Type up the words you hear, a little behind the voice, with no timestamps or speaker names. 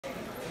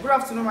Good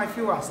afternoon, my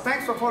viewers.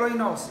 Thanks for following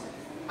us.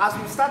 As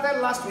we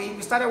started last week,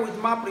 we started with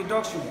map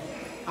reduction,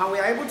 and we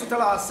are able to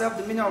tell ourselves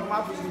the meaning of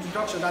map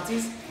reduction. That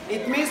is,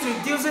 it means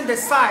reducing the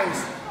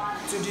size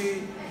to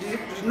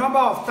the number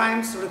of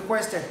times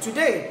requested.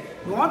 Today,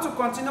 we want to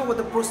continue with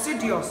the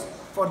procedures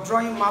for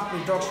drawing map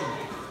reduction.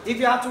 If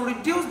you have to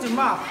reduce the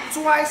map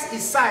twice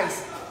its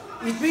size,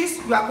 it means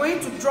you are going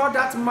to draw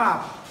that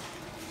map.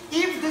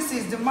 If this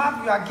is the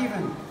map you are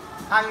given,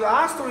 and you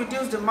are asked to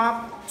reduce the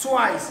map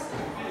twice,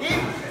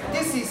 if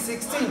this is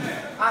 16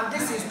 and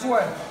this is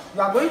 12,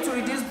 you are going to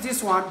reduce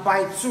this one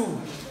by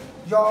 2.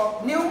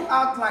 Your new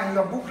outline,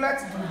 your booklet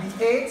will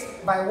be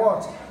 8 by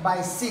what?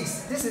 By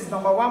 6. This is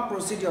number one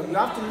procedure. You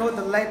have to know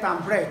the length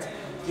and breadth.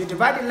 You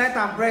divide the length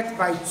and breadth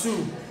by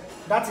 2.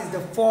 That is the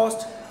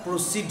first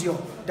procedure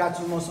that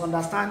you must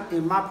understand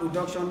in map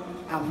reduction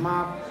and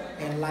map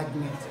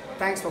enlargement.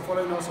 Thanks for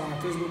following us on our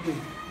Facebook page.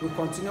 We'll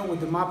continue with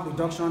the map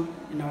reduction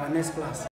in our next class.